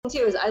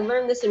too is I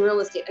learned this in real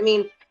estate. I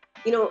mean,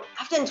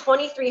 I've done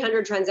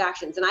 2,300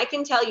 transactions, and I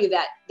can tell you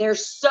that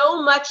there's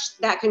so much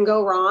that can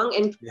go wrong.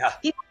 And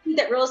people think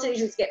that real estate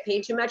agents get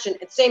paid too much, and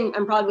it's same,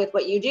 I'm probably with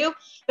what you do,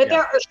 but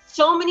there are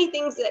so many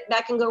things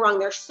that can go wrong.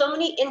 There's so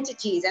many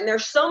entities, and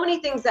there's so many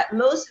things that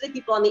most of the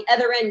people on the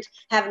other end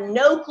have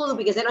no clue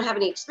because they don't have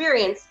any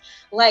experience.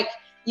 Like,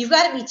 you've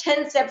got to be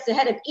 10 steps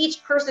ahead of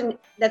each person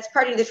that's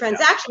part of the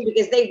transaction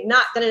because they've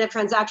not done enough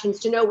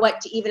transactions to know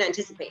what to even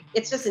anticipate.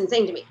 It's just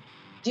insane to me.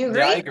 Do you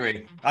agree?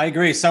 Yeah, I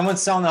agree. Someone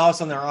selling the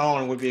house on their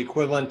own would be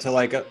equivalent to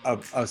like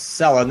a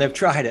seller, and they've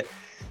tried it,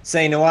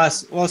 saying to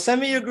us, well, send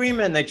me your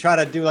agreement. And they try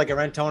to do like a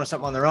rent tone or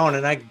something on their own.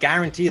 And I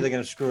guarantee they're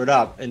going to screw it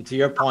up. And to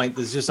your point,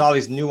 there's just all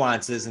these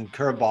nuances and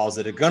curveballs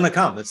that are going to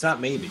come. It's not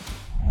maybe.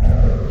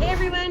 Hey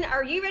everyone,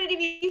 are you ready to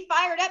be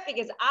fired up?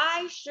 Because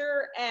I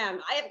sure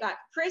am. I have got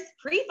Chris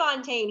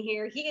Prefontaine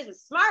here. He is a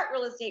smart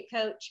real estate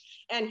coach,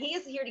 and he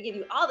is here to give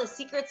you all the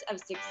secrets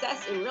of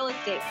success in real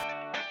estate.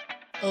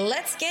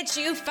 Let's get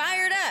you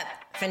fired up.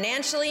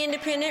 Financially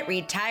independent,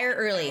 retire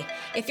early.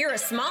 If you're a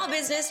small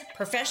business,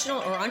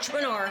 professional, or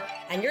entrepreneur,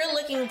 and you're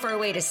looking for a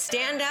way to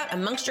stand out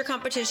amongst your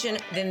competition,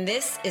 then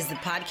this is the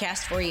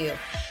podcast for you.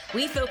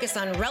 We focus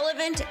on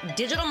relevant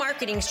digital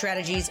marketing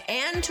strategies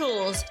and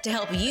tools to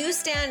help you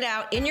stand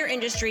out in your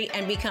industry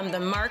and become the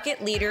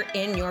market leader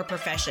in your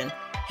profession.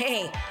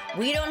 Hey,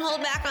 we don't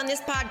hold back on this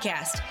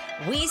podcast.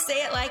 We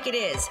say it like it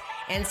is.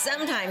 And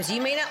sometimes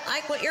you may not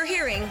like what you're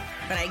hearing,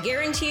 but I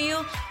guarantee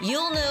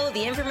you'll know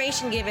the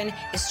information given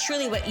is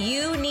truly what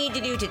you need to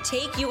do to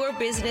take your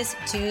business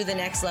to the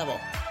next level.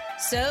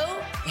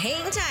 So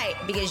hang tight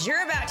because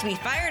you're about to be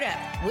fired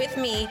up with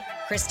me,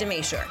 Krista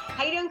Mayshore.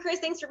 How you doing, Chris?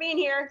 Thanks for being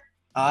here.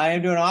 I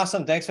am doing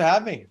awesome. Thanks for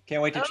having me.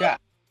 Can't wait to chat.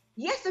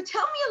 Yeah, so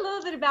tell me a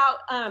little bit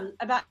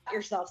about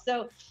yourself.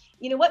 So,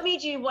 what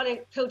made you want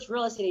to coach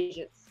real estate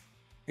agents?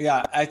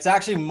 Yeah, it's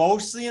actually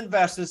mostly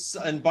investors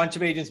and a bunch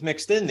of agents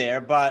mixed in there,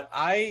 but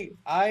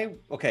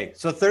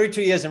so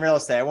 32 years in real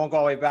estate. I won't go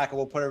all the way back and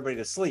we'll put everybody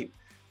to sleep.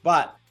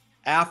 But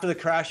after the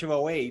crash of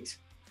 2008,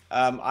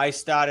 I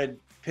started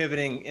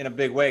pivoting in a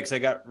big way because I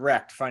got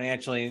wrecked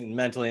financially and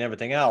mentally and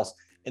everything else.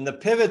 And the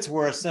pivots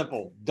were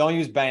simple. Don't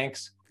use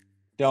banks.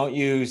 Don't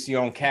use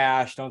your own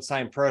cash. Don't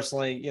sign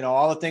personally.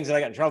 All the things that I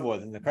got in trouble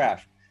with in the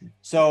crash.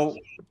 So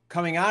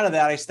coming out of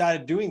that, I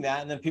started doing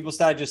that. And then people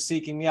started just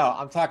seeking me out.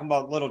 I'm talking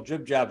about little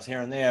drib jobs here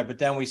and there. But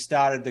then we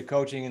started the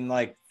coaching in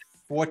like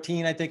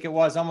 14, I think it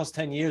was, almost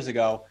 10 years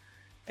ago.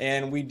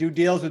 And we do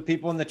deals with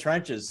people in the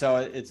trenches. So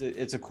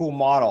it's a cool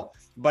model.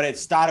 But it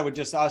started with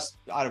just us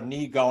out of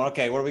need going,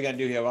 okay, what are we going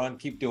to do here? We're going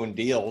to keep doing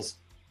deals.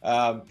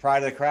 Prior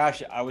to the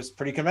crash, I was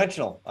pretty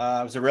conventional.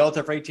 I was a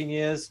realtor for 18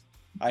 years.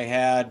 I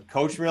had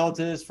coached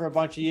realtors for a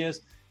bunch of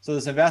years. So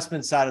this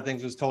investment side of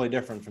things was totally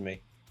different for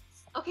me.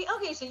 Okay.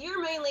 So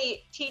you're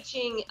mainly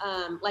teaching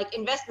like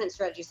investment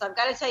strategy. So I've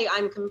got to tell you,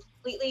 I'm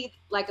completely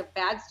like a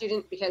bad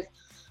student because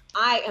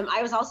I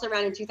was also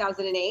around in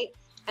 2008,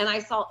 and I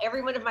saw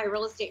every one of my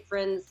real estate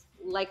friends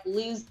like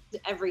lose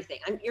everything.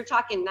 You're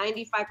talking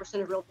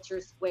 95% of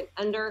realtors went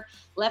under,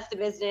 left the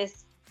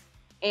business.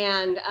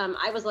 And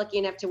I was lucky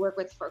enough to work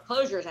with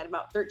foreclosures at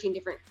about 13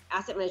 different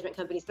asset management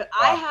companies. But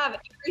wow. I have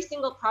every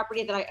single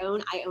property that I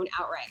own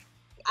outright.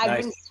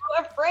 I've been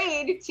so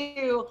afraid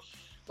to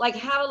like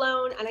have a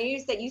loan. And you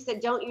said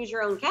don't use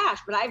your own cash,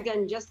 but I've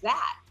done just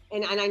that.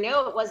 And I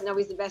know it wasn't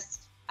always the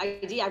best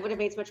idea. I would have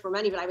made so much more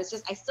money, but I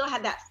still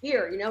had that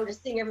fear,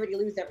 just seeing everybody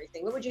lose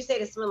everything. What would you say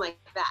to someone like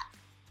that?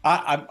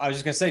 I was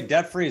just going to say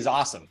debt-free is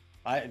awesome.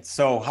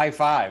 So high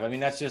five. I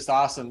mean, that's just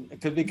awesome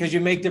because you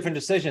make different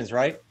decisions,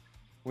 right?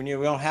 When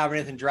you don't have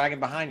anything dragging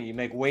behind you, you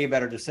make way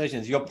better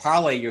decisions. You'll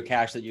parlay your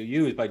cash that you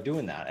use by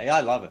doing that. I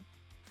love it.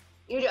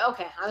 You do?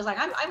 Okay. I was like,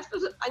 I know I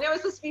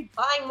was supposed to be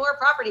buying more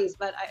properties,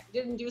 but I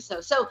didn't do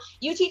so. So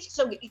you teach,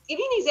 so give me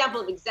an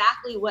example of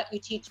exactly what you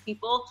teach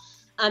people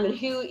and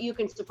who you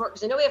can support.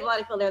 Because I know we have a lot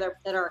of people there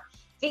that are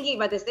thinking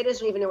about this. They just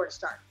don't even know where to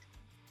start.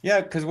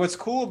 Yeah, because what's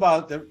cool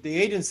about the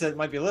agents that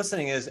might be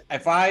listening is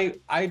if I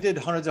did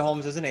hundreds of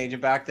homes as an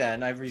agent back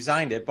then, I've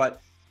resigned it,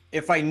 but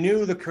if I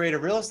knew the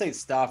creative real estate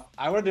stuff,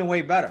 I would have been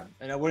way better.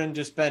 And I wouldn't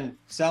just been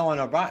selling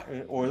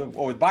or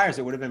with buyers,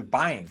 it would have been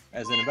buying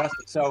as an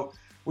investor. So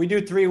we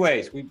do three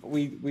ways.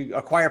 We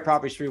acquire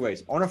properties three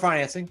ways. Owner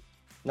financing,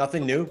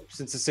 nothing new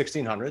since the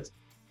 1600s,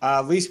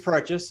 lease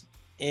purchase,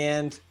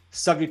 and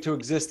subject to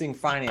existing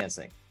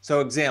financing.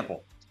 So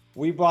example,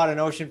 we bought an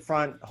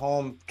oceanfront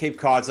home, Cape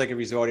Cod's like a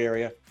resort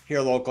area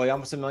here locally,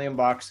 almost $1 million.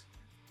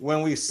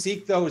 When we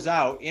seek those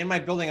out, in my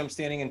building I'm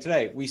standing in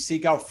today, we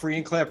seek out free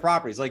and clear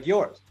properties like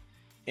yours.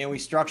 And we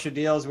structure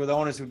deals with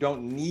owners who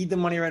don't need the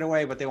money right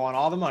away, but they want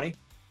all the money.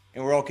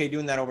 And we're okay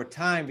doing that over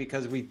time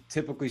because we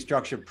typically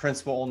structure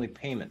principal-only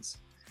payments.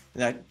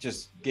 And that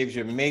just gives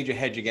you a major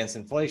hedge against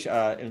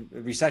inflation,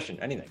 recession,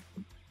 anything.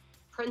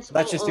 Principal.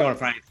 That's just the owner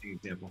financing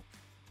example.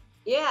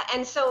 Yeah,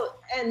 and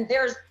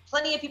there's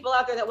plenty of people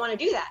out there that want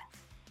to do that.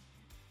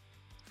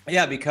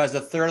 Yeah, because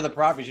a third of the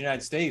properties in the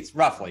United States,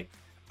 roughly,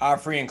 are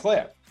free and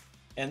clear.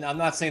 And I'm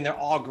not saying they're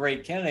all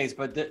great candidates,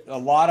 but a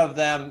lot of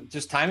them,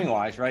 just timing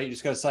wise, right? You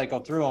just got to cycle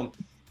through them.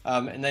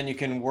 And then you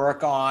can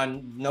work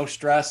on no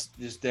stress.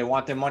 Just they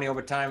want their money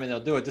over time and they'll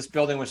do it. This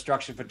building was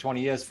structured for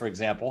 20 years, for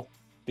example,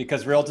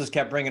 because realtors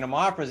kept bringing him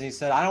offers. And he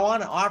said, I don't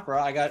want an offer.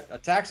 I got a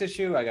tax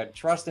issue. I got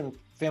trust and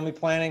family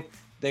planning.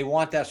 They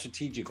want that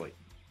strategically.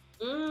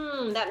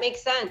 That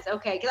makes sense.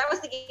 Okay. Because I was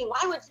thinking,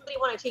 why would somebody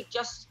want to take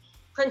just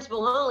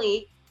principal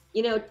only?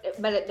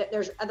 But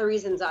there's other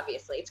reasons,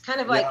 obviously. It's kind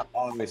of like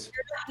always.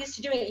 You're not used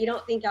to doing it, you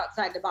don't think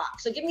outside the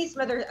box. So give me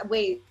some other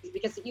ways,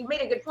 because you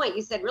made a good point.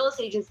 You said real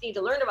estate agents need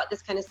to learn about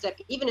this kind of stuff,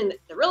 even in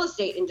the real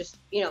estate, and just,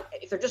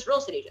 if they're just real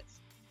estate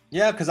agents.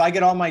 Yeah, because I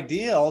get all my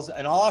deals,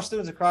 and all our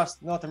students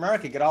across North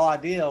America get all our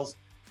deals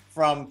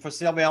from for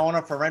sale by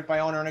owner, for rent by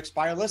owner, and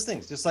expired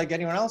listings, just like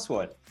anyone else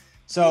would.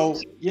 So,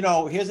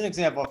 here's an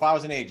example. If I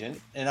was an agent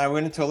and I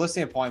went into a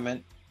listing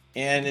appointment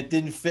and it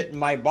didn't fit in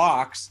my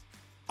box,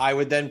 I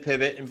would then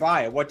pivot and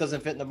buy it. What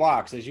doesn't fit in the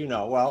box, as you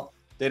know? Well,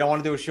 they don't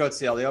want to do a short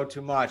sale. They owe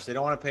too much. They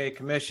don't want to pay a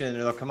commission.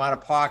 They'll come out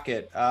of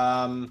pocket.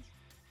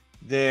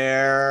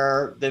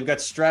 They've got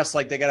stress,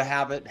 like they got to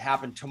have it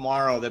happen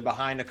tomorrow. They're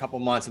behind a couple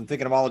months. I'm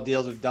thinking of all the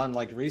deals we've done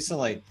like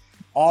recently.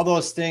 All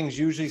those things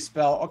usually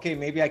spell, okay,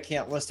 maybe I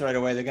can't list it right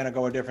away. They're going to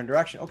go a different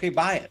direction. Okay,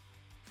 buy it.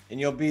 And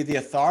you'll be the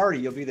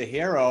authority. You'll be the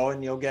hero,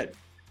 and you'll get,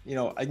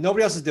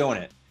 nobody else is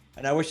doing it.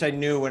 And I wish I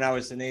knew when I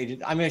was an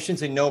agent. I mean, I shouldn't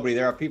say nobody.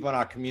 There are people in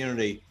our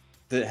community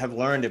that have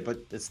learned it, but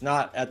it's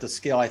not at the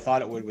scale I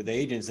thought it would with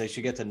agents. They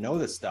should get to know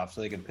this stuff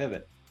so they can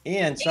pivot.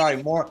 And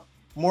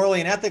morally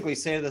and ethically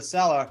say to the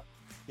seller,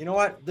 you know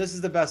what, this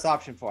is the best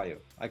option for you.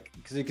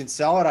 Because you can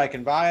sell it, I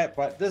can buy it,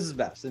 but this is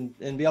best. And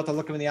be able to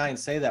look them in the eye and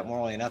say that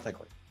morally and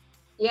ethically.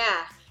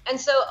 Yeah. And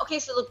so, okay,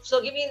 so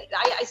give me,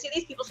 I see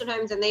these people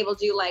sometimes, and they will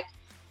do like,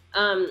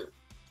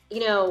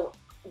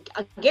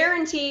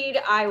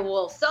 guaranteed, I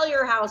will sell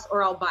your house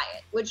or I'll buy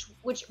it, which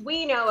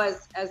we know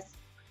as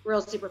real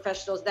estate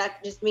professionals,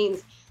 that just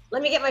means,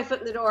 let me get my foot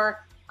in the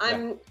door. I'm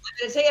going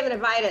to say I'm going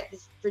to buy it at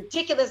this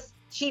ridiculous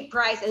cheap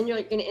price, and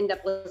you're going to end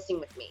up listing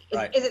with me.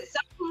 Is it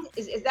something,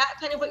 is that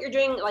kind of what you're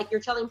doing? Like you're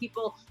telling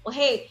people, well,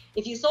 hey,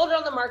 if you sold it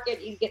on the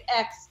market, you get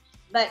X,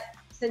 but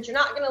since you're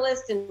not going to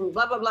list and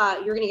blah, blah, blah,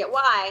 you're going to get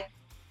Y.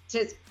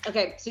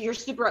 Okay, so you're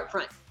super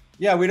upfront.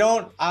 Yeah, we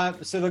don't.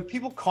 So the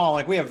people calling,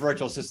 like we have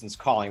virtual assistants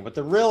calling, but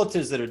the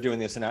realtors that are doing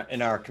this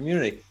in our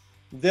community,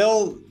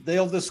 they'll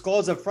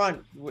disclose up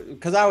front,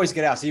 because I always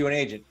get asked, are you an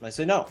agent? And I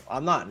say, no,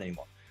 I'm not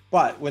anymore.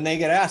 But when they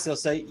get asked, they'll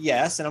say,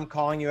 yes, and I'm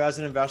calling you as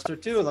an investor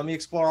too. Let me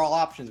explore all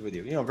options with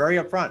you. Very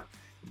upfront.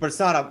 But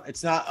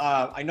it's not.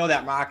 I know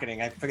that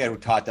marketing. I forget who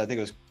taught that. I think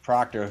it was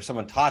Proctor or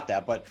someone taught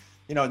that. But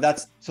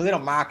that's so they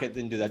don't market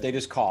and do that. They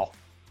just call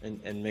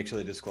and make sure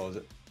they disclose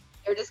it.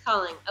 They're just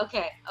calling.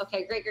 Okay,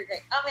 great.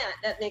 Oh man,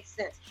 that makes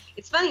sense.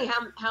 It's funny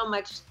how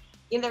much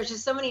there's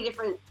just so many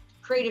different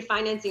creative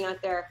financing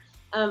out there.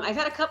 I've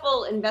had a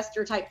couple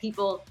investor type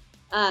people,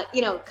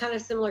 kind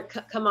of similar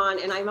come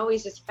on, and I'm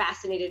always just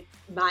fascinated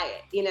by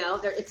it.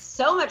 It's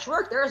so much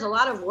work. There's a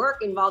lot of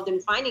work involved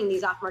in finding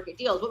these off-market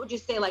deals. What would you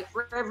say, like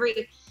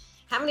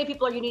how many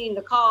people are you needing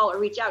to call or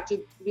reach out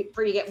to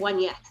before you get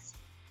one yes?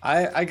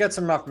 I got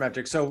some rough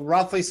metrics. So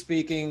roughly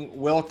speaking,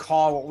 we'll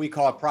call what we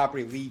call a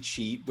property lead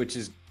sheet, which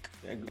is,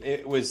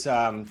 it was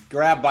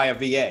grabbed by a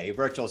VA, a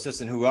virtual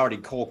assistant who already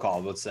cold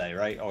called, let's say,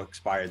 right? Or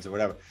expired or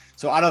whatever.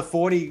 So out of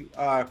 40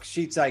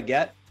 sheets I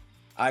get,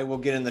 I will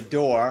get in the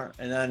door,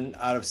 and then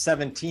out of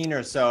 17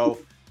 or so,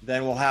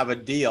 then we'll have a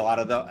deal out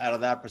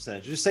of that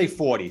percentage. Just say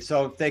 40.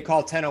 So if they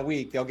call 10 a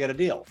week, they'll get a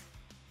deal.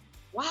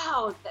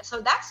 Wow.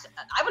 So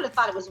I would have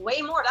thought it was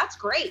way more. That's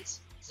great.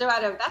 So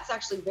that's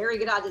actually very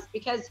good odds. It's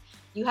because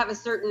you have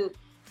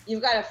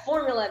you've got a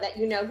formula that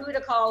you know who to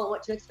call and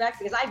what to expect,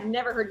 because I've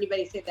never heard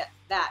anybody say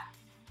that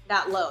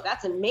low.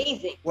 That's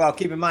amazing. Well,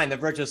 keep in mind the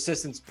virtual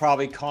assistant's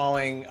probably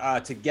calling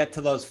to get to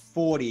those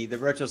 40. The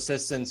virtual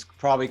assistant's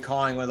probably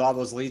calling with all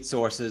those lead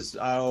sources.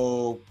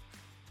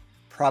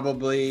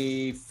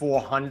 Probably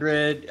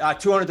 200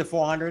 to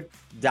 400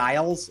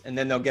 dials, and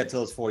then they'll get to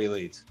those 40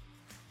 leads.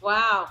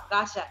 Wow,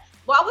 gotcha.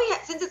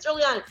 Since it's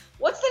early on,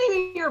 what's the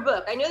name of your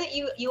book? I know that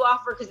you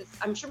offer, because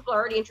I'm sure people are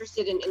already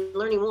interested in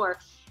learning more.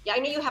 Yeah, I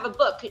know you have a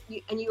book,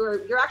 and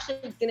you're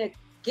actually going to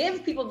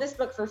give people this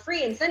book for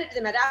free and send it to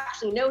them at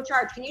actually no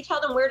charge. Can you tell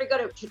them where to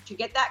go to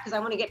get that? Because I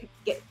want to get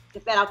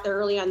that out there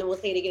early on, then we'll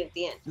say it again at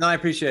the end. No, I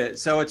appreciate it.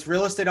 So it's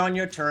Real Estate on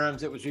Your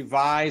Terms. It was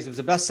revised. It was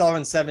a bestseller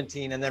in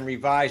 2017 and then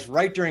revised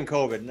right during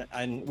COVID.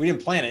 And we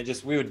didn't plan it,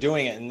 just we were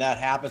doing it, and that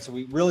happened. So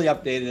we really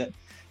updated it.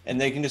 And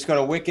they can just go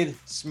to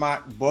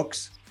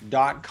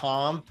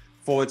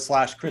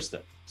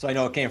wickedsmartbooks.com/Krista. So I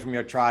know it came from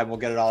your tribe. We'll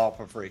get it all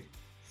for free.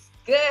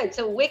 Good.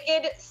 So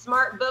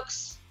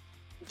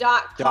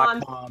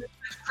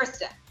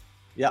wickedsmartbooks.com/Krista.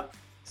 Yep.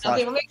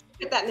 Okay, we'll make sure to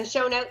put that in the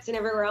show notes and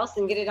everywhere else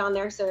and get it on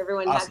there so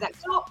everyone has that.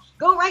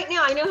 Go right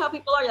now. I know how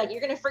people are, like,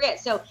 you're going to forget.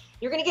 So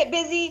you're going to get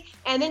busy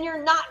and then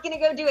you're not going to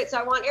go do it. So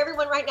I want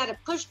everyone right now to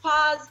push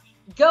pause,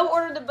 go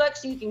order the book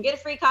so you can get a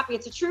free copy.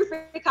 It's a true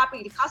free copy.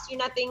 It costs you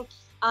nothing.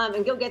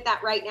 And go get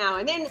that right now.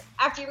 And then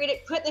after you read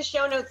it, put in the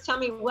show notes, tell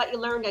me what you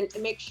learned, and to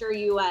make sure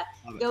you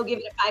go give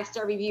it a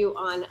 5-star review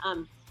on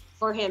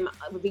for him.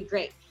 It would be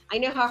great. I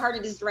know how hard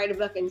it is to write a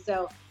book. And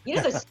so, the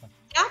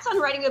stats on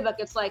writing a book,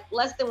 it's like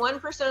less than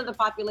 1% of the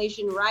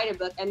population write a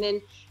book. And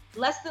then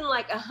less than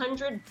like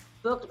 100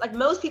 books. Like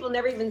most people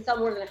never even sell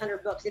more than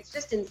 100 books. It's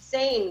just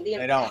insane.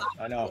 I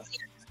know.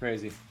 It's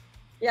crazy.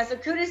 Yeah. So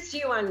kudos to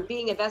you on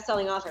being a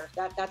best-selling author.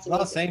 That's amazing.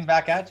 Well, same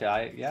back at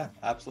you. Yeah,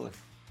 absolutely.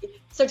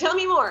 So tell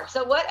me more.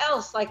 So what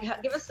else? Like,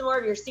 give us some more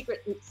of your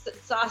secret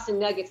sauce and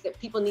nuggets that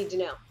people need to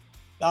know.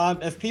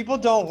 If people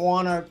don't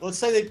want to, let's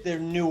say they're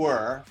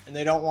newer and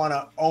they don't want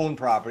to own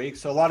property.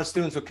 So a lot of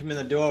students will come in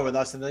the door with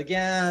us and they're like,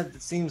 yeah,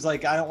 it seems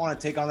like I don't want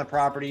to take on the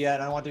property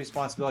yet. I don't want the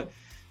responsibility.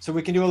 So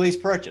we can do a lease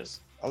purchase.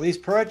 A lease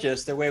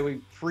purchase, the way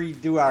we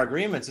pre-do our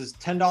agreements is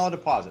 $10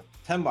 deposit,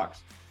 $10.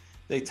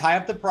 They tie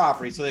up the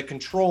property, so they're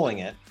controlling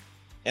it.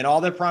 And all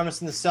they're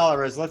promising the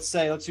seller is, let's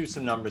use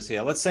some numbers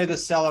here. Let's say the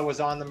seller was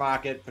on the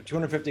market for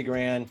 250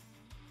 grand.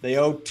 They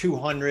owe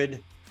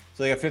 200.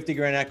 So they got 50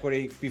 grand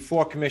equity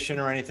before commission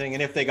or anything.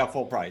 And if they got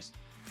full price,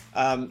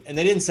 and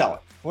they didn't sell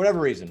it for whatever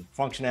reason,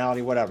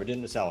 functionality, whatever,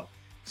 didn't sell it.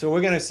 So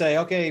we're going to say,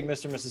 okay,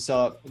 Mr. and Mrs.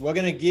 Seller, we're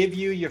going to give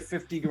you your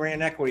 50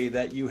 grand equity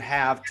that you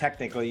have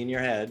technically in your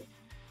head.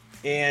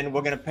 And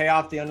we're going to pay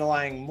off the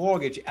underlying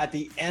mortgage at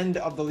the end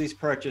of the lease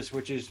purchase,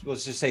 which is,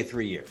 let's just say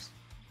 3 years.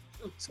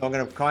 So I'm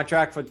going to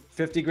contract for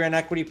 50 grand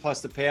equity plus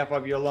the payoff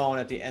of your loan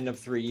at the end of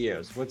 3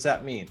 years. What's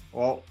that mean?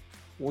 Well,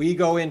 we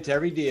go into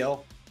every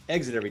deal,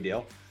 exit every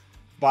deal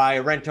by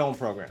a rent-to-own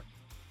program.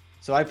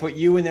 So I put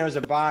you in there as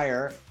a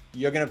buyer.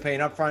 You're going to pay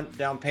an upfront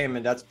down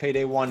payment. That's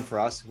payday one for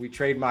us. We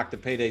trademarked the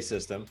payday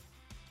system.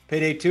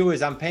 Payday two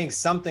is I'm paying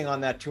something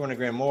on that 200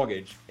 grand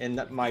mortgage, and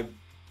that my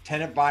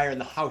tenant buyer in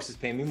the house is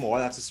paying me more.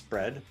 That's a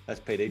spread.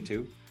 That's payday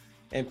two.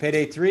 And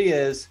payday three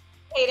is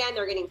paid and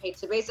they're getting paid.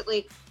 So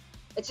basically,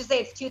 let's just say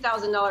it's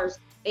 $2,000.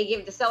 They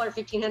give the seller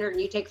 $1,500 and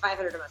you take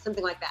 $500 a month,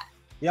 something like that.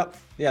 Yep.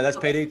 Yeah, that's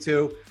payday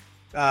two.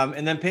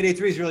 And then payday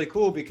three is really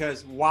cool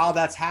because while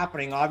that's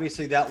happening,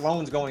 obviously that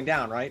loan's going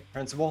down, right?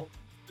 Principal.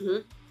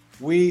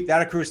 Mm-hmm.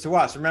 That accrues to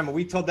us. Remember,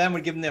 we told them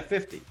we'd give them their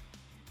 50.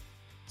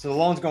 So the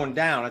loan's going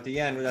down at the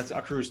end. That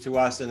accrues to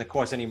us, and of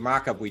course any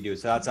markup we do.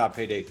 So that's our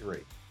payday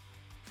three.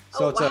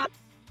 So it's a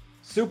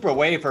super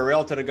way for a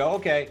realtor to go,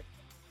 okay,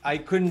 I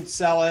couldn't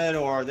sell it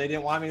or they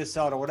didn't want me to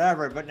sell it or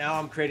whatever, but now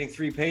I'm creating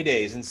 3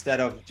 paydays instead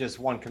of just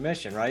one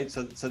commission, right?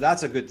 So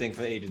that's a good thing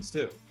for the agents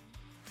too.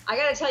 I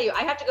got to tell you,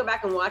 I have to go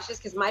back and watch this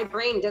because my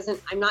brain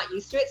I'm not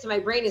used to it. So my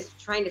brain is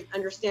trying to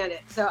understand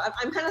it. So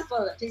I'm kind of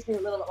slow. It takes me a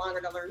little bit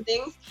longer to learn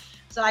things.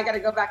 So I got to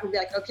go back and be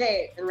like,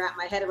 okay, and wrap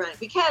my head around it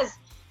because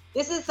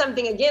this is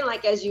something, again,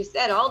 like, as you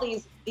said, all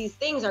these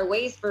things are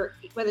ways for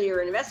whether you're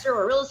an investor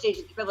or a real estate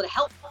agent to be able to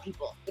help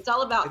people. It's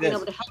all about being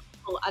able to help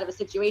people out of a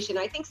situation.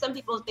 I think some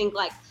people think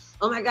like,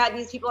 oh my God,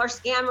 these people are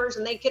scammers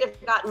and they could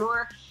have gotten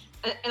more.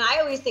 And I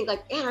always think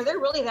like, man, are there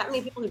really that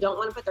many people who don't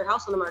want to put their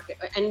house on the market?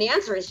 And the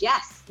answer is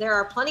yes. There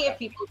are plenty of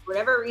people for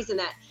whatever reason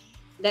that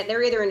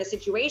they're either in a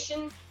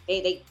situation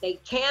they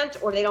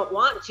can't or they don't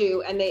want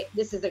to, and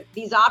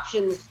these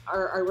options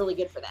are really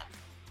good for them.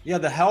 Yeah,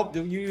 the help,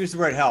 you use the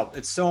word help.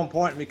 It's so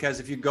important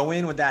because if you go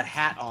in with that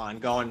hat on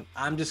going,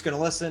 I'm just going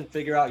to listen,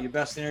 figure out your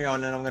best scenario,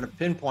 and then I'm going to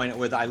pinpoint it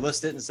with I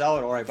list it and sell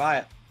it or I buy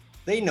it.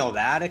 They know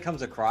that. It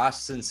comes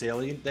across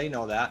sincerely. They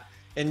know that.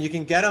 And you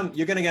can get them,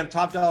 you're going to get them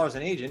top dollar as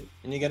an agent,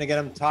 and you're going to get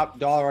them top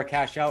dollar or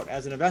cash out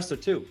as an investor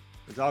too.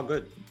 It's all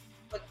good.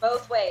 With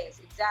both ways.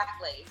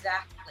 Exactly.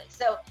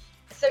 So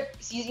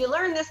you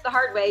learned this the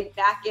hard way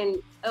back in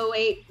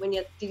 2008 when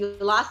you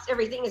lost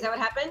everything. Is that what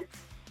happened?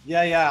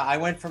 Yeah. I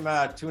went from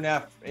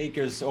 2.5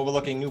 acres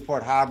overlooking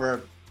Newport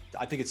Harbor.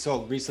 I think it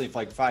sold recently for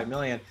like $5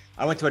 million.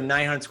 I went to a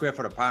 900 square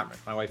foot apartment,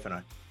 my wife and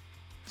I.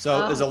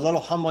 So there's a little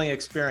humbling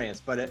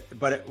experience, but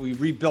we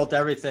rebuilt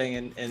everything,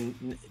 and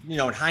in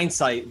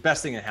hindsight,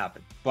 best thing that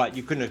happened. But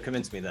you couldn't have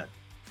convinced me then.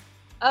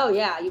 Oh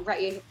yeah, you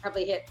probably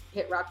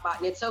hit rock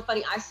bottom. It's so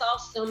funny. I saw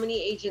so many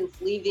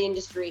agents leave the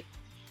industry,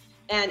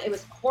 and it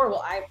was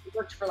horrible. I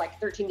worked for like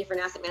 13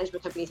 different asset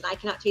management companies, and I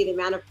cannot tell you the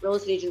amount of real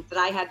estate agents that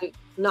I had to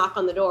knock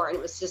on the door, and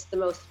it was just the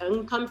most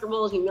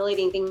uncomfortable,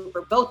 humiliating thing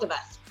for both of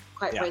us,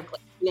 quite frankly.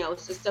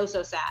 It's just so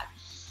sad.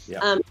 Yeah.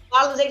 A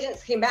lot of those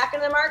agents came back in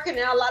the market.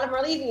 Now a lot of them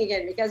are leaving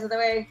again because of the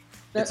way.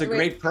 It's a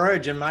great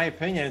purge, in my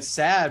opinion. It's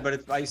sad,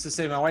 but I used to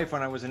say to my wife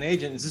when I was an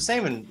agent, it's the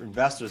same in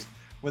investors.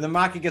 When the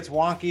market gets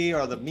wonky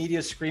or the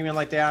media's screaming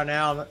like they are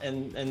now,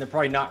 and they're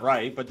probably not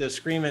right, but they're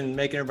screaming,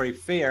 making everybody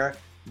fear,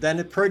 then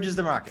it purges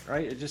the market,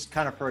 right? It just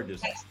kind of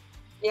purges.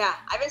 Yeah,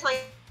 I've been telling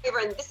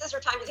everyone, this is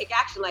your time to take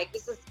action. Like,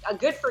 this is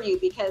good for you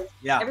because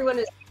everyone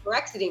is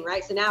exiting,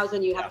 right? So now is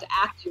when you have to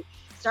act and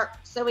start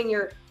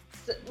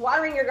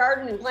watering your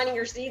garden and planting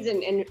your seeds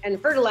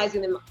and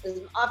fertilizing them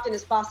as often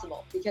as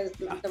possible because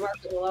the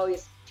market will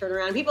always turn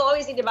around. People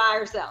always need to buy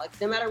or sell.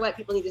 Like, no matter what,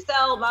 people need to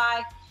sell,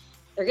 buy.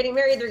 They're getting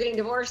married, they're getting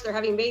divorced, they're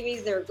having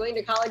babies, they're going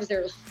to college.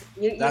 That's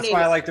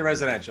why I like the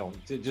residential,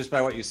 just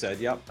by what you said.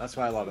 Yep, that's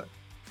why I love it.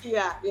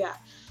 Yeah.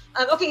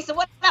 Okay, so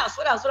what else?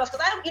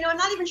 Because I'm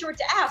not even sure what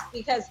to ask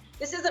because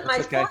this isn't my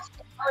forte. I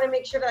want to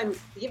make sure that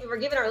we're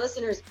giving our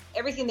listeners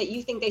everything that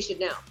you think they should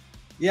know.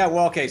 Yeah,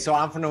 well, okay, so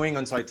I'm from New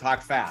England, so I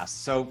talk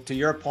fast. So to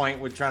your point,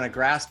 we're trying to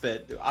grasp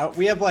it.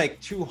 We have like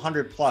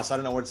 200 plus, I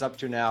don't know what it's up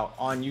to now,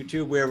 on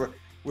YouTube where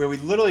we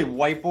literally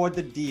whiteboard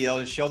the deal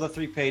and show the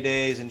 3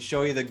 paydays and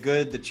show you the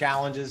good, the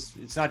challenges.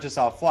 It's not just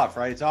all fluff,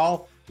 right? It's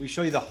all, we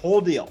show you the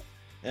whole deal.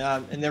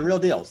 And they're real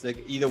deals that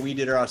either we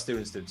did or our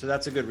students did. So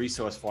that's a good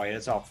resource for you.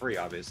 It's all free,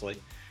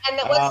 obviously. And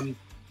what's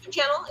the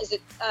channel? Is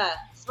it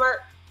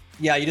Smart?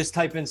 Yeah, you just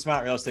type in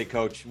Smart Real Estate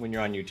Coach when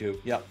you're on YouTube.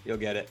 Yep, you'll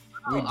get it.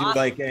 Oh, we do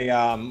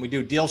awesome. We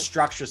do deal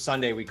structure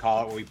Sunday, we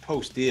call it, where we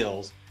post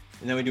deals.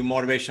 And then we do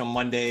motivational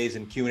Mondays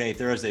and Q&A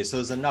Thursdays. So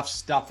there's enough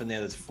stuff in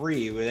there that's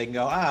free where they can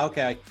go,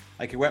 okay,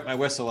 I can wet my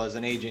whistle as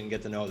an agent and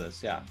get to know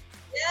this. Yeah.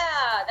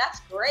 Yeah,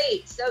 that's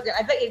great. So good.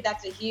 I bet you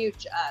that's a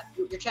huge,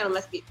 your channel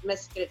must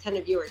get a ton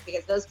of viewers,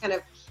 because those kind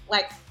of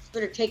like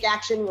sort of take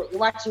action, you're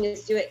watching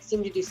us do it,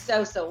 seem to do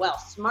so well.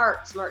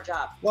 Smart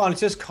job. Well, and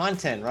it's just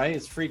content, right?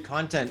 It's free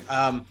content.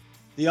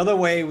 The other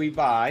way we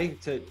buy,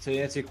 to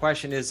answer your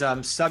question, is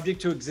subject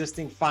to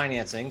existing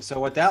financing. So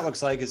what that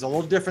looks like is a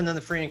little different than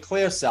the free and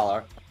clear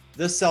seller.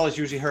 This seller is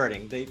usually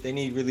hurting. They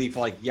need relief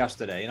like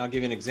yesterday. And I'll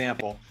give you an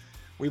example.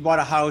 We bought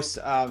a house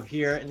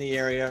here in the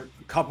area,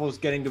 couples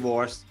getting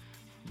divorced.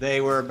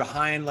 They were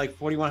behind like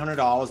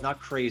 $4,100,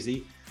 not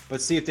crazy. But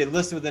see, if they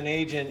listed with an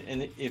agent,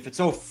 and if it's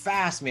so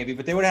fast maybe,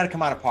 but they would have had to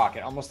come out of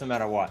pocket almost no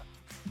matter what.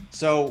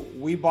 So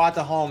we bought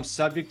the home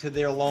subject to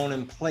their loan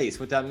in place.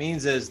 What that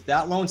means is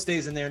that loan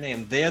stays in their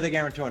name. They're the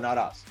guarantor, not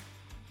us.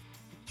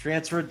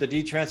 The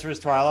deed transfers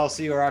to our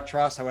LLC or our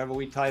trust, however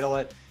we title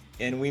it,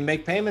 and we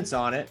make payments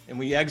on it, and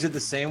we exit the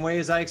same way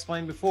as I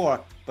explained before,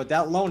 but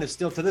that loan is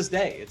still, to this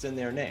day, it's in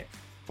their name.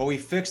 But we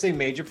fixed a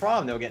major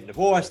problem. They were getting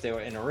divorced, they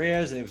were in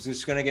arrears, and it was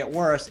just gonna get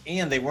worse,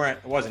 and it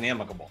wasn't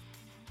amicable.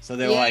 So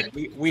they were like,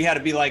 we had to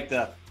be like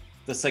the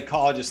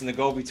psychologist and the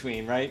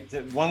go-between, right?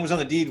 One was on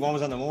the deed, one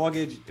was on the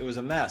mortgage. It was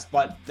a mess.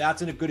 But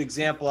that's a good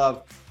example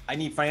of, I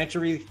need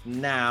financial relief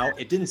now.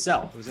 It didn't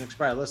sell. It was an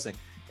expired listing,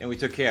 and we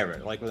took care of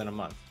it like within a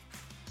month.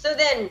 So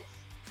then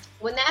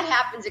when that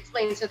happens,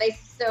 explain. So they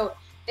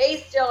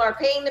still are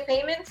paying the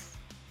payments?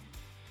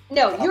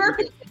 No, you're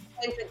paying the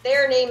payments, but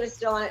their name is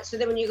still on it. So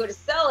then when you go to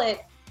sell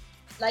it,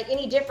 like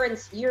any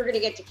difference, you're going to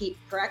get to keep,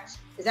 correct?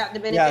 Is that the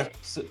benefit? Yeah,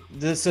 so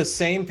this is the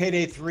same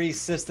Payday 3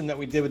 system that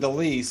we did with the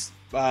lease.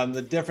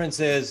 The difference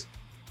is,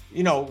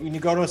 when you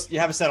go to you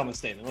have a settlement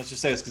statement. Let's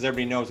just say this because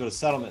everybody knows what a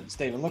settlement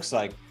statement looks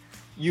like.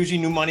 Usually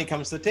new money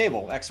comes to the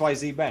table,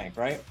 XYZ Bank,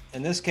 right?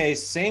 In this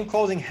case, same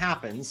closing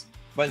happens,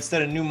 but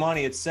instead of new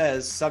money, it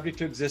says subject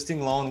to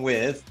existing loan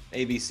with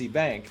ABC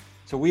Bank.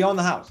 So we own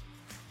the house.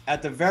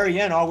 At the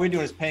very end, all we're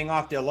doing is paying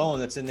off their loan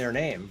that's in their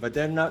name, but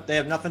they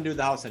have nothing to do with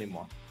the house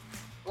anymore.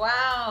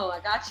 Wow, I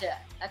gotcha.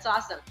 That's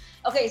awesome.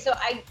 Okay, so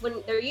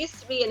when there used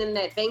to be, and then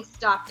the bank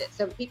stopped it.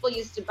 So people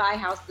used to buy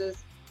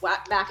houses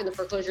back in the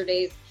foreclosure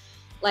days,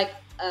 like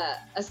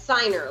a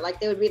signer. Like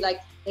they would be like,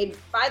 they'd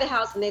buy the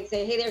house and they'd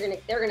say, hey,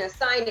 they're gonna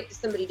assign it to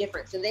somebody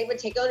different. So they would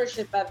take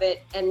ownership of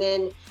it. And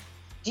then,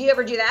 do you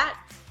ever do that?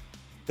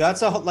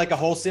 That's like a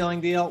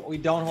wholesaling deal. We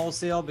don't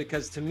wholesale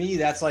because to me,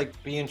 that's like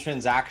being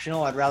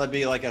transactional. I'd rather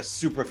be like a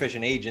super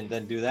efficient agent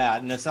than do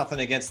that. And it's nothing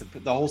against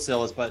the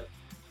wholesalers, but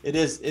it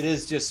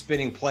is just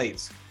spinning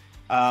plates.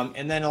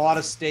 And then a lot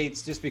of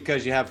states, just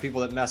because you have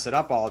people that mess it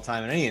up all the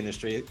time in any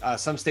industry,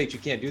 some states you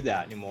can't do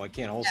that anymore. You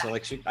can't wholesale. Yeah.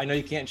 Like I know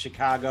you can't in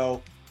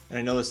Chicago, and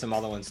I know there's some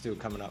other ones too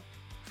coming up.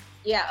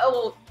 Yeah. Oh,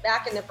 well,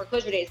 back in the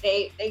foreclosure days,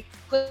 they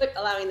quit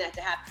allowing that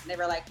to happen. They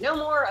were like, no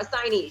more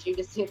assignees.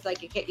 It's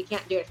like you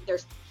can't do it.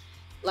 There's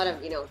a lot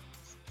of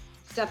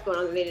stuff going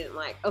on that they didn't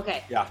like.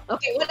 Okay. Yeah.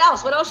 Okay. What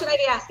else? What else should I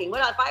be asking?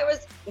 What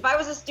if I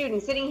was a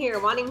student sitting here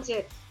wanting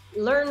to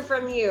learn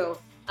from you?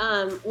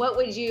 What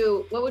would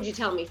you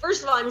tell me?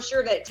 First of all, I'm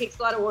sure that it takes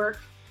a lot of work.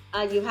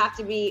 You have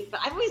to be, but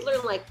I've always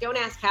learned, like, don't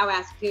ask how,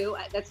 ask who.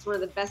 That's one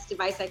of the best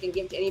advice I can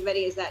give to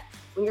anybody, is that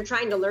when you're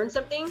trying to learn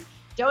something,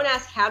 don't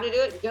ask how to do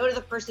it. Go to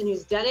the person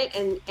who's done it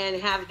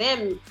and have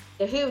them,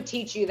 the who,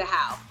 teach you the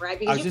how, right?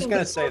 Because I was just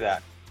going to say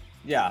that.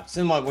 Yeah.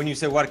 Similar when you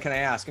say, what can I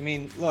ask? I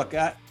mean, look,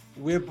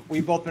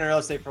 we've both been in real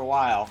estate for a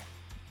while.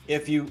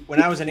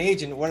 When I was an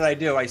agent, what did I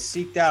do? I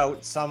seeked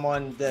out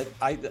someone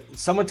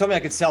someone told me I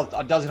could sell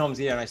a dozen homes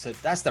a year. And I said,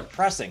 that's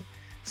depressing.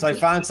 So I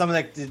found someone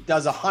that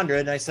does 100.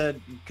 And I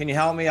said, can you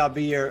help me? I'll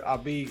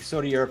be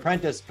sort of your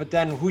apprentice, but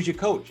then who's your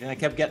coach? And I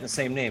kept getting the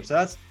same name.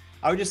 So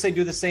I would just say,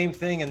 do the same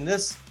thing in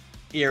this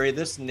area,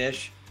 this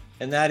niche.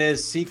 And that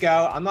is seek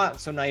out, I'm not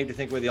so naive to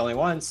think we're the only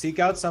ones. Seek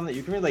out someone that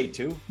you can relate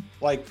to,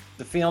 like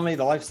the family,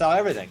 the lifestyle,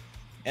 everything.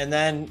 And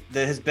then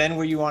that has been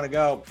where you want to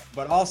go,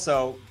 but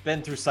also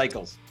been through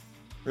cycles.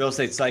 Real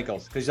estate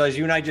cycles, because as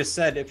you and I just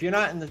said, if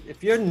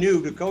you're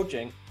new to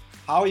coaching,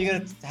 how are you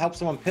going to help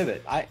someone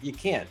pivot? You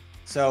can't.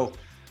 So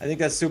I think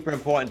that's super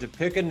important to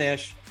pick a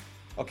niche.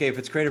 Okay, if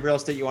it's creative real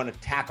estate, you want to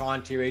tack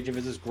on to your agent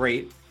business,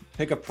 great.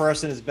 Pick a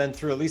person who's been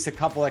through at least a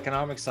couple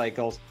economic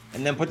cycles,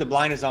 and then put the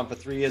blinders on for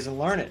 3 years and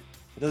learn it.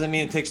 It doesn't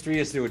mean it takes 3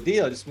 years to do a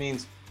deal. It just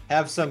means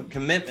have some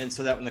commitment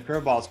so that when the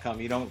curveballs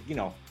come, you don't,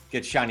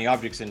 get shiny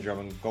object syndrome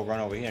and go run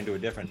over here and do a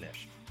different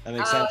niche. That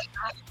makes sense?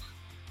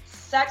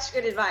 Such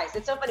good advice.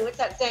 It's so funny. What's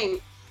that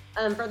saying?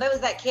 for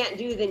those that can't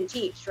do, then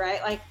teach,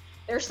 right? Like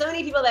there's so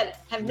many people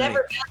that have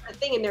never done the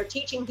thing and they're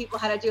teaching people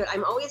how to do it.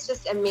 I'm always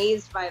just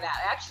amazed by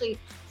that. Actually,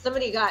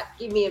 somebody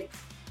gave me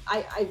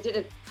I did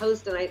a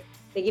post and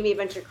they give me a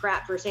bunch of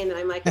crap for saying that.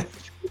 I'm like,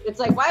 it's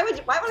like, why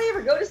would I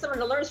ever go to someone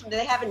to learn something that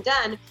they haven't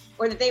done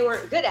or that they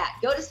weren't good at?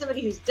 Go to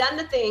somebody who's done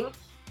the thing,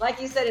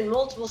 like you said, in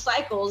multiple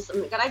cycles. I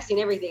mean, God, I've seen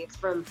everything. It's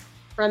from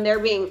there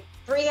being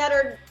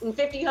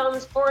 350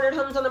 homes, 400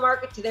 homes on the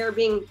market to there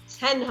being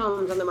 10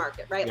 homes on the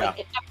market, right? Yeah.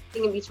 Like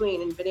everything in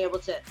between, and been able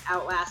to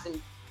outlast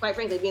and quite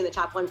frankly be in the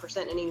top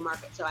 1% in any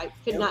market. So I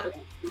could not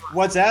agree more.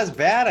 What's as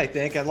bad, I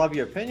think, I love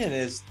your opinion,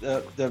 is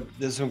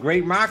there's some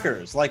great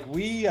marketers. Like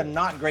we are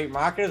not great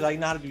marketers. I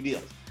know how to do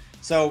deals.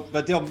 So,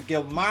 but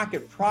they'll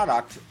market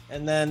product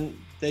and then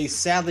they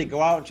sadly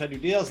go out and try to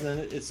do deals and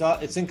then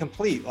it's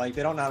incomplete. Like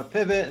they don't know how to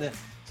pivot. And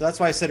so that's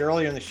why I said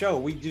earlier in the show,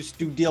 we just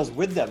do deals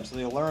with them so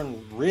they'll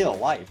learn real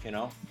life,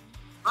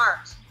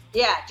 Art.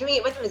 Yeah, doing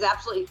it with them is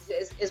absolutely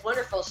is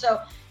wonderful. So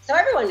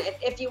everyone,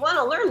 if you want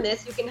to learn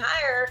this, you can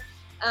hire,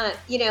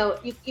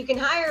 you can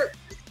hire,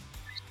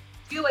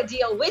 do a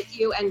deal with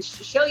you and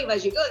show you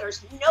as you go.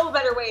 There's no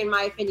better way, in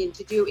my opinion,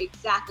 to do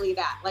exactly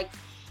that. Like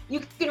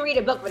you can read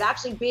a book, but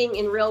actually being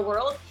in real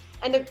world.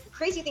 And the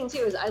crazy thing too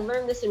is I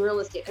learned this in real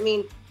estate. I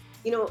mean,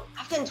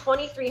 I've done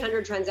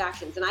 2,300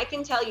 transactions, and I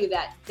can tell you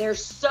that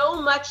there's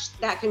so much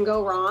that can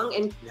go wrong.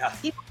 And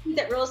people think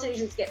that real estate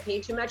agents get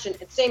paid too much, and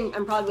it's same,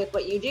 I'm probably with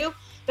what you do,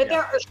 but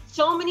there are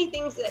so many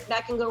things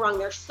that can go wrong.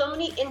 There's so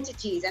many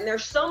entities, and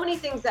there's so many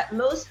things that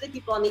most of the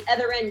people on the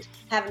other end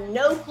have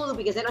no clue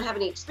because they don't have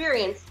any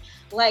experience.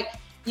 Like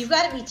you've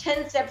got to be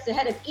 10 steps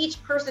ahead of each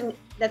person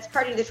that's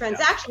part of the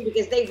transaction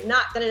because they've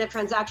not done enough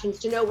transactions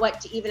to know what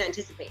to even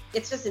anticipate.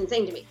 It's just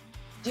insane to me.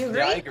 Do you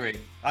agree? Yeah,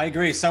 I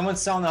agree. Someone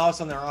selling the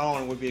house on their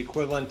own would be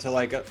equivalent to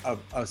like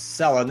a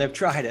seller, and they've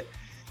tried it,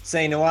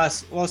 saying to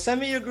us, well, send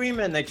me your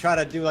agreement. And they try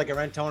to do like a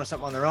rent own or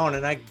something on their own,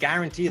 and I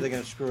guarantee they're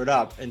going to screw it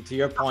up. And to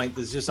your point,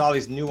 there's just all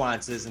these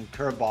nuances and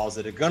curveballs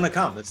that are going to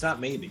come. It's not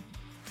maybe.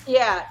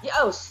 Yeah.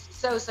 Oh,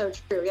 so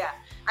true. Yeah.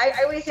 I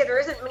always say there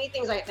isn't many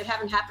things that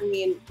haven't happened to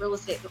me in real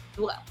estate.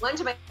 One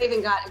time I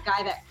even got a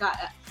guy that got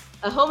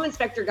a home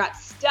inspector got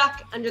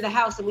stuck under the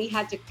house and we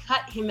had to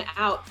cut him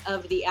out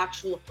of the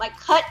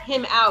cut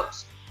him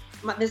out.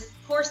 This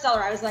poor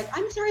seller, I was like,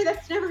 I'm sorry,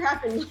 that's never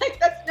happened. Like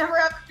that's never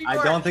happened before.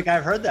 I don't think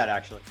I've heard that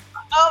actually.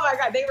 Oh my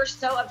God, they were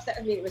so upset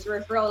with me. It was a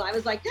referral. And I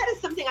was like, that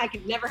is something I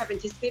could never have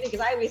anticipated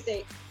because I always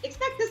say,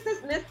 expect this,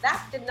 and this.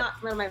 That did not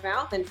come out of my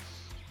mouth. And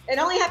it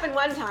only happened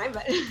one time,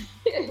 but it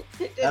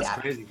did That's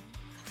happen. crazy.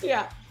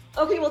 Yeah.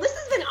 Okay, well, this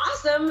has been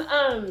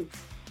awesome.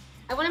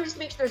 I want to just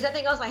make sure there's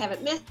nothing else I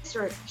haven't missed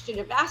or should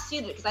have asked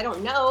you because I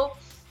don't know.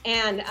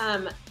 And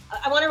I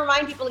want to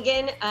remind people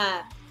again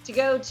to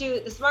go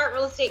to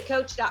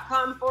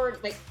thesmartrealestatecoach.com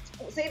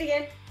say it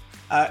again.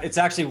 It's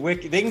actually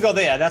Wicked. They can go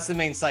there. That's the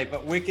main site.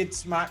 But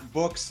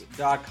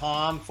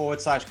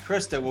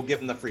wickedsmartbooks.com/Krista will give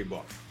them the free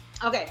book.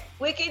 Okay,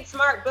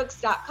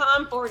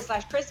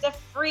 wickedsmartbooks.com/Krista,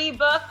 free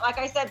book. Like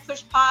I said,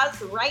 push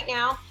pause right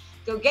now.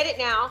 Go get it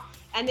now.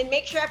 And then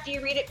make sure after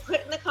you read it, put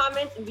it in the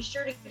comments and be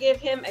sure to give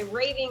him a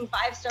raving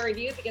 5-star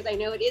review because I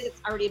know it's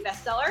already a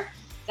bestseller.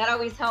 That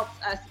always helps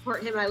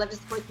support him. And I love to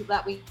support people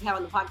that we have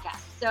on the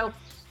podcast. So,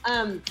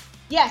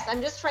 yes,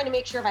 I'm just trying to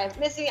make sure if I have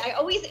missing. I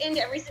always end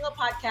every single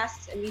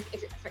podcast. And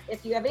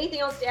if you have anything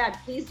else to add,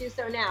 please do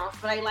so now.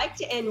 But I like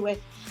to end with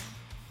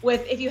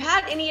if you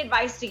had any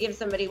advice to give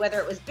somebody, whether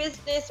it was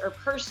business or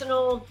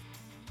personal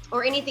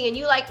or anything, and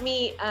you like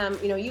me,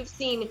 you've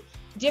seen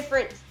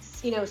different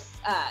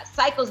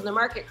cycles in the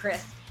market,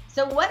 Chris.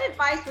 So what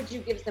advice would you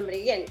give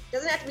somebody? Again, it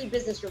doesn't have to be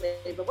business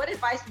related, but what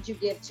advice would you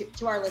give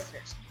to our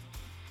listeners?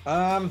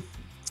 Other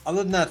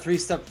than that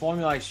 3-step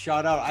formula I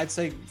shot out, I'd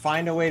say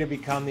find a way to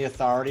become the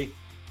authority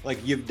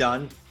like you've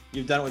done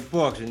it with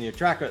books and your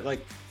tracker.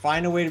 Like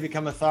find a way to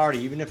become authority,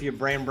 even if you're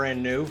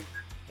brand new.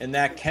 And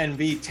that can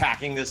be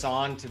tacking this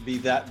on to be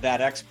that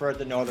expert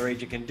that no other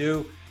agent can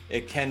do.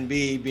 It can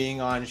be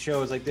being on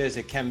shows like this.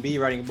 It can be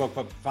writing a book,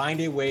 but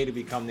find a way to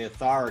become the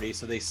authority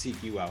so they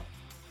seek you out.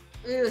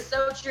 Ooh,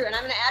 so true. And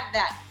I'm going to add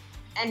that.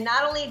 And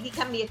not only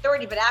become the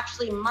authority, but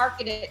actually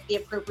market it the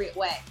appropriate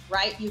way,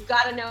 right? You've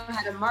got to know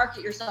how to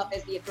market yourself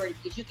as the authority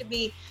because you could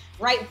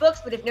write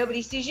books, but if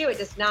nobody sees you, it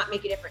does not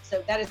make a difference.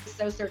 So that is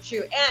so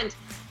true. And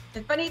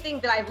the funny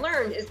thing that I've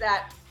learned is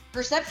that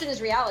perception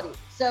is reality.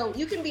 So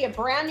you can be a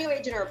brand new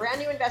agent or a brand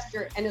new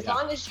investor. And as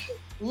long as you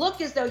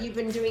look as though you've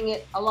been doing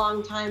it a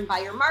long time by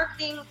your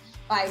marketing,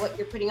 by what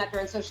you're putting out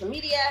there on social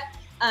media,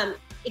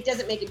 it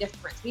doesn't make a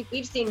difference.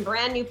 We've seen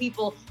brand new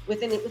people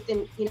within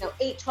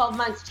 8-12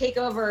 months take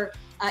over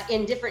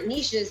in different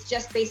niches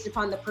just based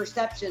upon the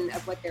perception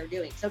of what they're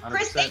doing. So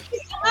Chris, 100%. Thank you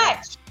so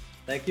much.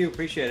 Thank you.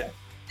 Appreciate it.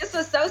 This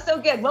was so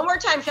good. One more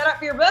time, shout out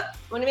for your book. I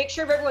want to make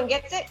sure everyone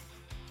gets it.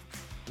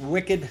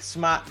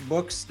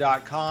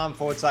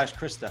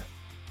 wickedsmartbooks.com/Krista.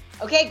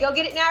 Okay, go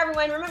get it now,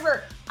 everyone.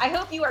 Remember, I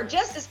hope you are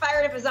just as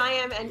fired up as I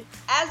am. And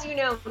as you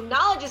know,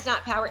 knowledge is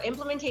not power,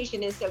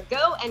 implementation is. So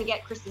go and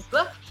get Krista's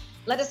book.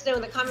 Let us know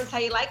in the comments how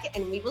you like it,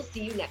 and we will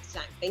see you next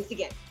time. Thanks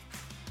again.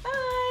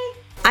 Bye.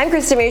 I'm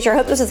Krista Major. I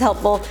hope this is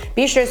helpful.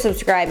 Be sure to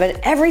subscribe. And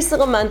every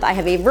single month, I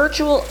have a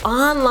virtual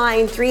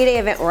online 3-day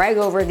event where I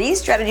go over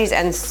these strategies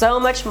and so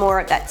much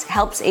more that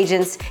helps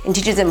agents and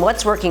teaches them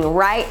what's working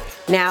right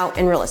now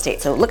in real estate.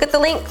 So look at the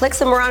link, click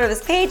somewhere onto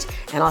this page,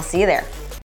 and I'll see you there.